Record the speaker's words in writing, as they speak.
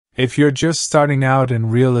If you're just starting out in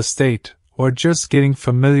real estate or just getting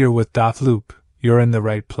familiar with Dotloop, you're in the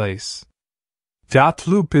right place.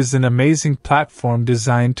 Dotloop is an amazing platform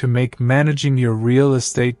designed to make managing your real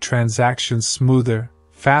estate transactions smoother,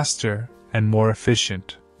 faster, and more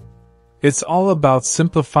efficient. It's all about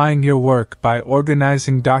simplifying your work by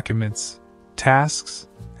organizing documents, tasks,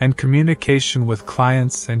 and communication with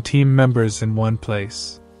clients and team members in one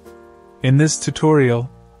place. In this tutorial,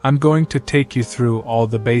 I'm going to take you through all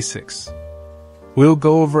the basics. We'll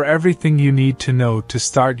go over everything you need to know to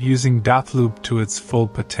start using Dotloop to its full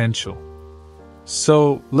potential.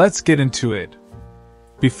 So, let's get into it.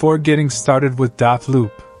 Before getting started with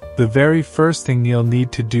Dotloop, the very first thing you'll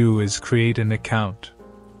need to do is create an account.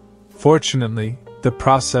 Fortunately, the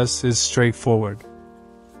process is straightforward.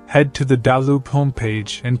 Head to the Dotloop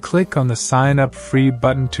homepage and click on the Sign Up Free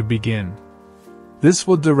button to begin. This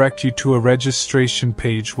will direct you to a registration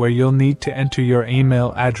page where you'll need to enter your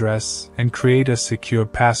email address and create a secure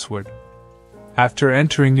password. After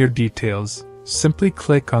entering your details, simply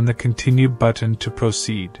click on the Continue button to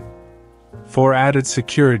proceed. For added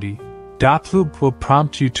security, Dotloop will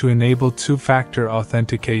prompt you to enable two-factor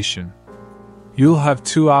authentication. You'll have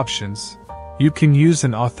two options. You can use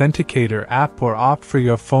an authenticator app or opt for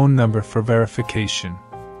your phone number for verification.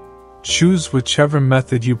 Choose whichever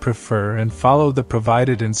method you prefer and follow the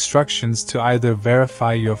provided instructions to either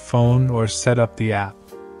verify your phone or set up the app.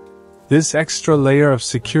 This extra layer of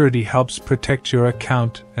security helps protect your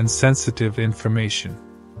account and sensitive information.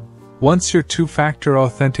 Once your two-factor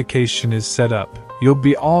authentication is set up, you'll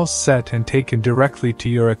be all set and taken directly to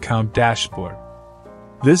your account dashboard.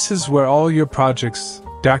 This is where all your projects,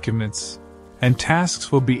 documents, and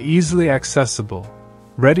tasks will be easily accessible,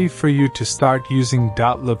 ready for you to start using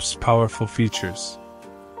Dotloop's powerful features.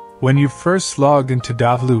 When you first log into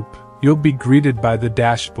Dotloop, you'll be greeted by the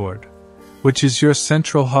dashboard, which is your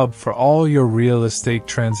central hub for all your real estate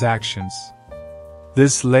transactions.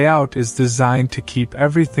 This layout is designed to keep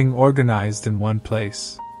everything organized in one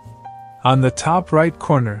place. On the top right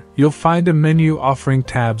corner, you'll find a menu offering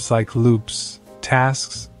tabs like Loops,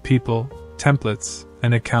 Tasks, People, Templates,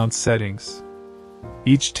 and Account Settings.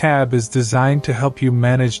 Each tab is designed to help you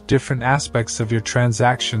manage different aspects of your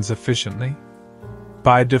transactions efficiently.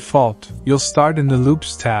 By default, you'll start in the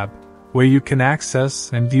Loops tab, where you can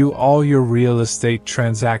access and view all your real estate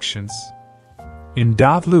transactions. In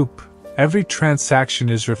Dotloop, every transaction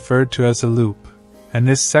is referred to as a loop, and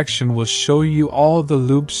this section will show you all the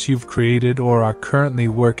loops you've created or are currently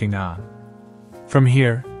working on. From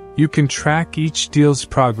here, you can track each deal's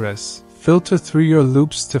progress, filter through your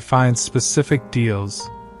loops to find specific deals,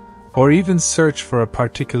 or even search for a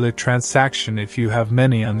particular transaction if you have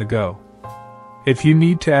many on the go. If you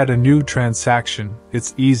need to add a new transaction,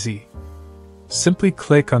 it's easy. Simply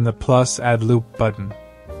click on the plus Add Loop button.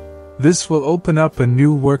 This will open up a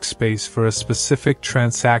new workspace for a specific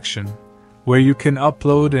transaction, where you can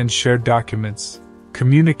upload and share documents,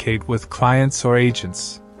 communicate with clients or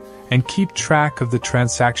agents, and keep track of the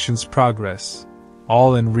transaction's progress,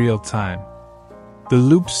 all in real time. The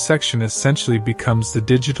Loops section essentially becomes the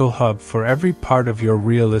digital hub for every part of your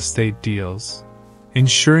real estate deals,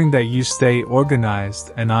 ensuring that you stay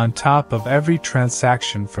organized and on top of every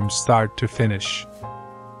transaction from start to finish.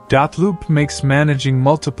 Dotloop makes managing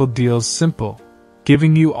multiple deals simple,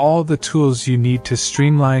 giving you all the tools you need to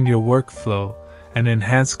streamline your workflow and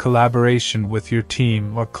enhance collaboration with your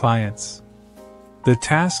team or clients. The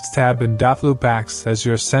Tasks tab in Dotloop acts as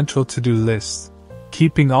your central to-do list,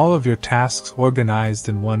 keeping all of your tasks organized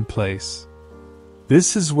in one place.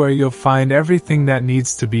 This is where you'll find everything that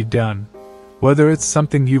needs to be done, whether it's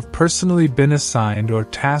something you've personally been assigned or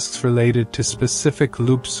tasks related to specific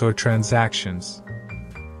loops or transactions.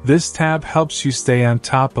 This tab helps you stay on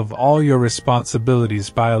top of all your responsibilities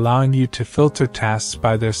by allowing you to filter tasks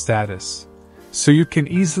by their status, so you can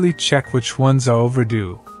easily check which ones are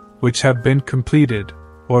overdue, which have been completed,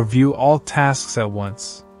 or view all tasks at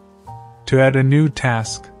once. To add a new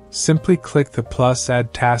task, simply click the plus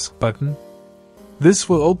Add Task button. This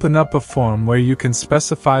will open up a form where you can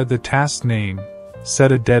specify the task name,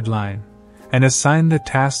 set a deadline, and assign the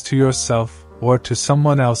task to yourself or to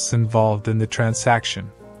someone else involved in the transaction.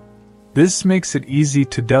 This makes it easy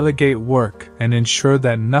to delegate work and ensure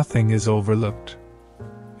that nothing is overlooked.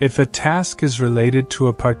 If a task is related to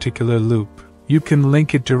a particular loop, you can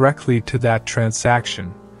link it directly to that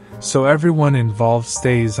transaction, so everyone involved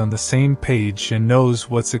stays on the same page and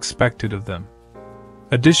knows what's expected of them.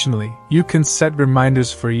 Additionally, you can set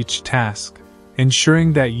reminders for each task,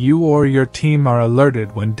 ensuring that you or your team are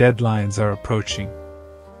alerted when deadlines are approaching.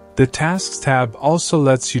 The Tasks tab also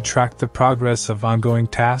lets you track the progress of ongoing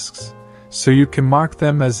tasks, so you can mark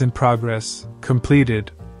them as in progress,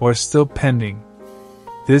 completed, or still pending.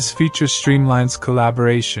 This feature streamlines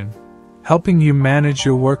collaboration, helping you manage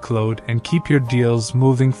your workload and keep your deals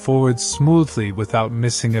moving forward smoothly without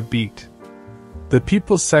missing a beat. The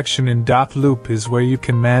People section in Dotloop is where you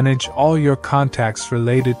can manage all your contacts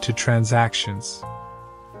related to transactions.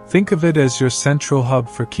 Think of it as your central hub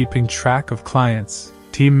for keeping track of clients,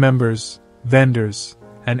 team members, vendors,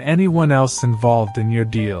 and anyone else involved in your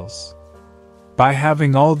deals. By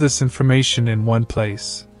having all this information in one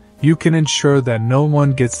place, you can ensure that no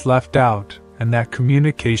one gets left out and that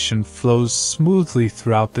communication flows smoothly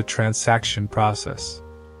throughout the transaction process.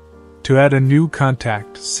 To add a new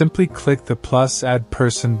contact, simply click the plus Add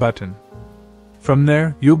Person button. From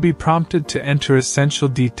there, you'll be prompted to enter essential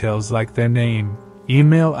details like their name,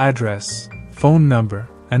 email address, phone number,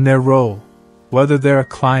 and their role, whether they're a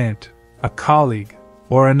client, a colleague,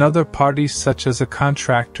 or another party such as a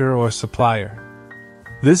contractor or supplier.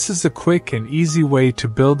 This is a quick and easy way to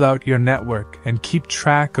build out your network and keep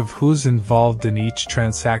track of who's involved in each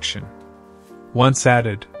transaction. Once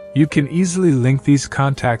added, you can easily link these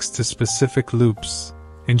contacts to specific loops,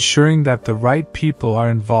 ensuring that the right people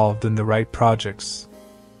are involved in the right projects.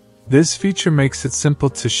 This feature makes it simple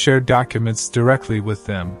to share documents directly with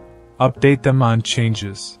them, update them on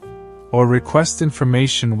changes, or request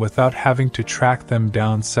information without having to track them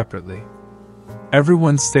down separately.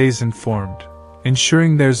 Everyone stays informed,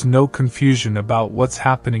 ensuring there's no confusion about what's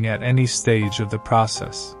happening at any stage of the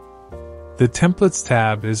process. The Templates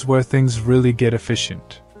tab is where things really get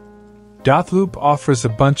efficient. Dotloop offers a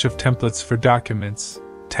bunch of templates for documents,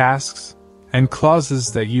 tasks, and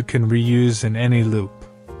clauses that you can reuse in any loop.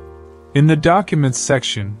 In the Documents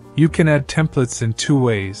section, you can add templates in two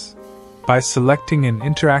ways: by selecting an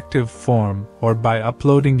interactive form or by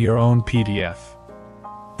uploading your own PDF.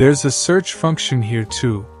 There's a search function here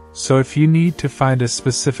too, so if you need to find a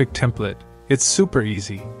specific template, it's super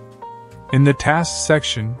easy. In the Tasks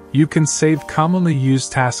section, you can save commonly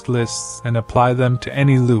used task lists and apply them to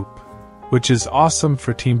any loop, which is awesome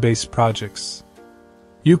for team-based projects.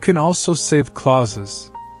 You can also save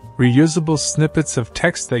clauses, reusable snippets of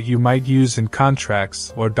text that you might use in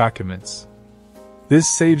contracts or documents. This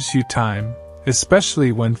saves you time,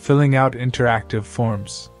 especially when filling out interactive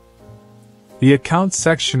forms. The Accounts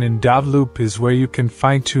section in Dotloop is where you can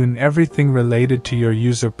fine-tune everything related to your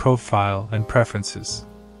user profile and preferences.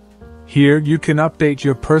 Here you can update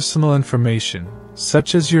your personal information,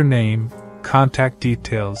 such as your name, contact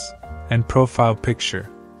details, and profile picture.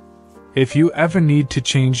 If you ever need to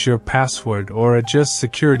change your password or adjust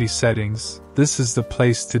security settings, this is the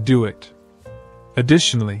place to do it.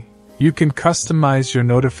 Additionally, you can customize your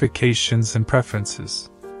notifications and preferences,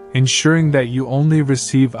 ensuring that you only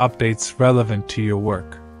receive updates relevant to your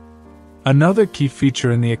work. Another key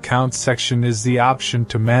feature in the Accounts section is the option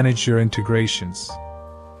to manage your integrations.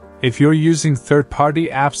 If you're using third-party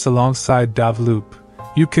apps alongside Dotloop,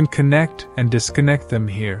 you can connect and disconnect them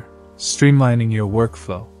here, streamlining your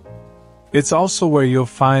workflow. It's also where you'll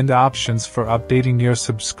find options for updating your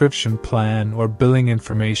subscription plan or billing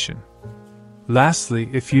information. Lastly,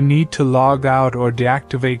 if you need to log out or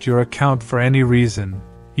deactivate your account for any reason,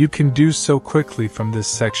 you can do so quickly from this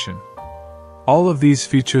section. All of these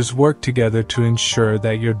features work together to ensure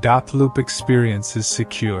that your Dotloop experience is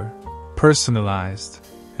secure, personalized,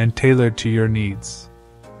 and tailored to your needs.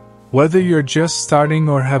 Whether you're just starting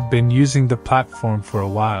or have been using the platform for a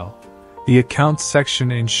while, the Accounts section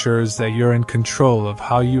ensures that you're in control of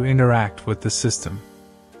how you interact with the system.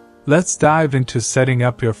 Let's dive into setting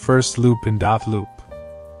up your first loop in Dotloop.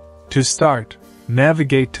 To start,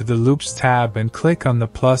 navigate to the Loops tab and click on the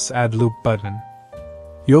plus Add Loop button.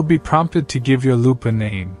 You'll be prompted to give your loop a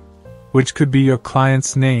name, which could be your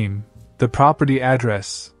client's name, the property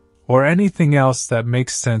address, or anything else that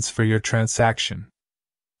makes sense for your transaction.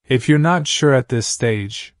 If you're not sure at this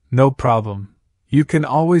stage, no problem. You can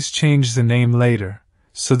always change the name later,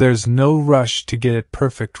 so there's no rush to get it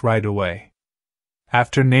perfect right away.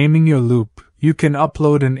 After naming your loop, you can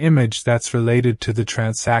upload an image that's related to the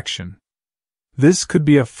transaction. This could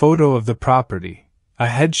be a photo of the property, a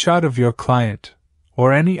headshot of your client,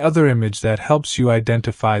 or any other image that helps you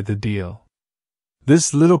identify the deal.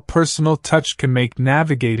 This little personal touch can make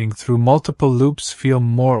navigating through multiple loops feel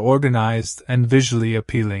more organized and visually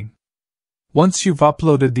appealing. Once you've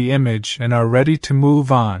uploaded the image and are ready to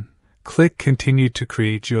move on, click Continue to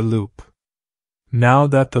create your loop. Now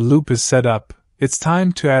that the loop is set up, it's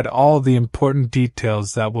time to add all the important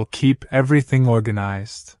details that will keep everything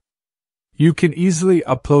organized. You can easily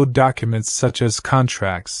upload documents such as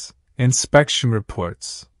contracts, inspection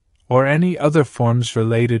reports, or any other forms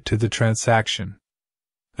related to the transaction.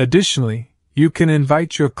 Additionally, you can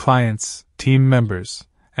invite your clients, team members,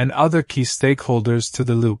 and other key stakeholders to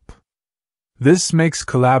the loop. This makes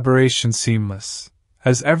collaboration seamless,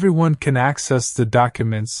 as everyone can access the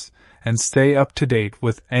documents and stay up to date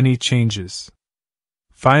with any changes.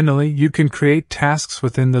 Finally, you can create tasks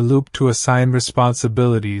within the loop to assign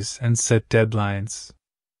responsibilities and set deadlines.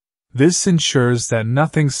 This ensures that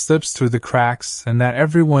nothing slips through the cracks and that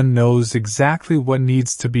everyone knows exactly what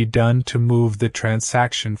needs to be done to move the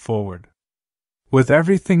transaction forward. With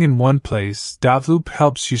everything in one place, Dotloop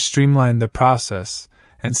helps you streamline the process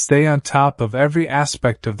and stay on top of every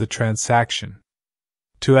aspect of the transaction.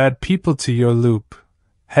 To add people to your loop,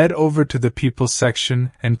 head over to the People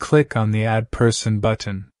section and click on the Add Person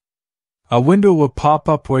button. A window will pop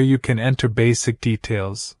up where you can enter basic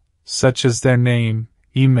details, such as their name,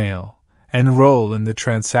 email, and role in the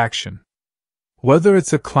transaction. Whether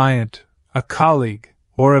it's a client, a colleague,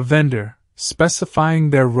 or a vendor, specifying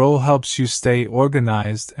their role helps you stay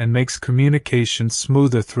organized and makes communication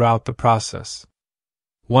smoother throughout the process.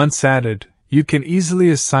 Once added, you can easily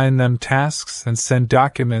assign them tasks and send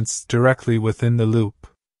documents directly within the loop.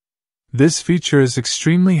 This feature is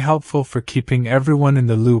extremely helpful for keeping everyone in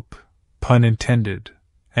the loop, pun intended,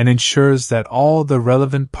 and ensures that all the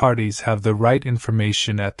relevant parties have the right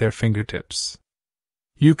information at their fingertips.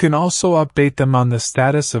 You can also update them on the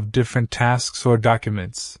status of different tasks or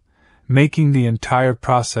documents, making the entire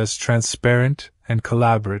process transparent and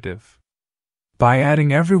collaborative. By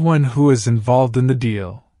adding everyone who is involved in the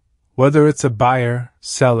deal, whether it's a buyer,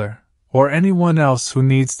 seller, or anyone else who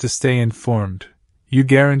needs to stay informed, you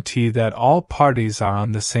guarantee that all parties are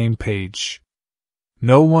on the same page.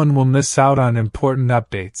 No one will miss out on important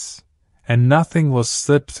updates, and nothing will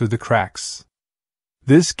slip through the cracks.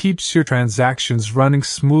 This keeps your transactions running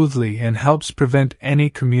smoothly and helps prevent any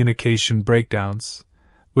communication breakdowns,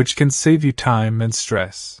 which can save you time and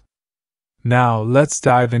stress. Now let's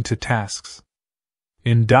dive into tasks.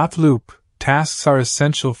 In Dotloop, tasks are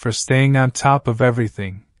essential for staying on top of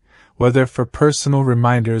everything, whether for personal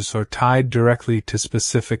reminders or tied directly to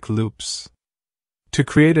specific loops. To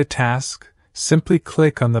create a task, simply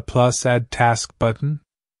click on the plus Add Task button.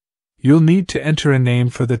 You'll need to enter a name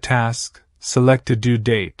for the task, select a due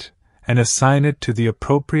date, and assign it to the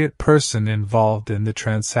appropriate person involved in the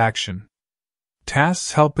transaction.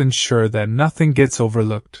 Tasks help ensure that nothing gets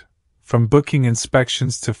overlooked, from booking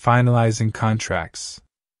inspections to finalizing contracts.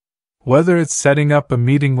 Whether it's setting up a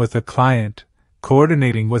meeting with a client,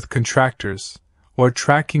 coordinating with contractors, or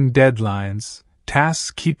tracking deadlines, tasks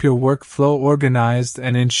keep your workflow organized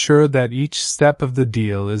and ensure that each step of the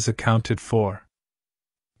deal is accounted for.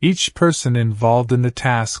 Each person involved in the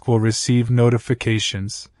task will receive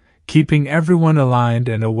notifications, keeping everyone aligned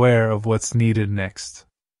and aware of what's needed next.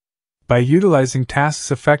 By utilizing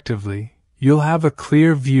tasks effectively, you'll have a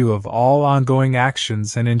clear view of all ongoing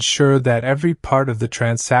actions and ensure that every part of the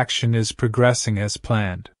transaction is progressing as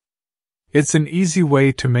planned. It's an easy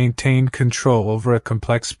way to maintain control over a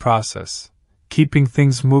complex process, keeping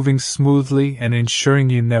things moving smoothly and ensuring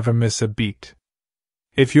you never miss a beat.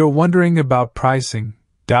 If you're wondering about pricing,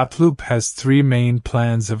 Dotloop has 3 main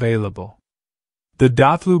plans available. The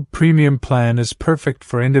Dotloop Premium plan is perfect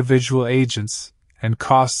for individual agents and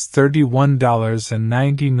costs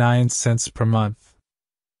 $31.99 per month.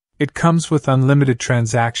 It comes with unlimited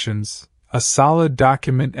transactions, a solid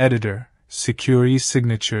document editor, secure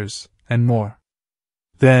e-signatures, and more.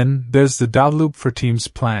 Then, there's the Dotloop for Teams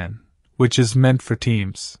plan, which is meant for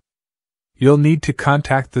teams. You'll need to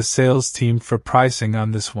contact the sales team for pricing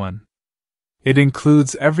on this one. It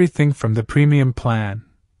includes everything from the premium plan,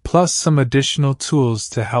 plus some additional tools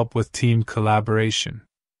to help with team collaboration.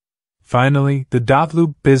 Finally, the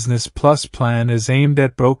Dotloop Business Plus plan is aimed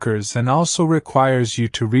at brokers and also requires you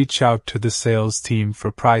to reach out to the sales team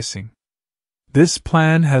for pricing. This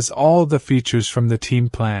plan has all the features from the team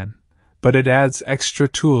plan, but it adds extra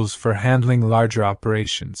tools for handling larger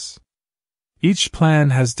operations. Each plan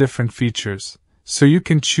has different features, so you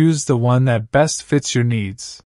can choose the one that best fits your needs.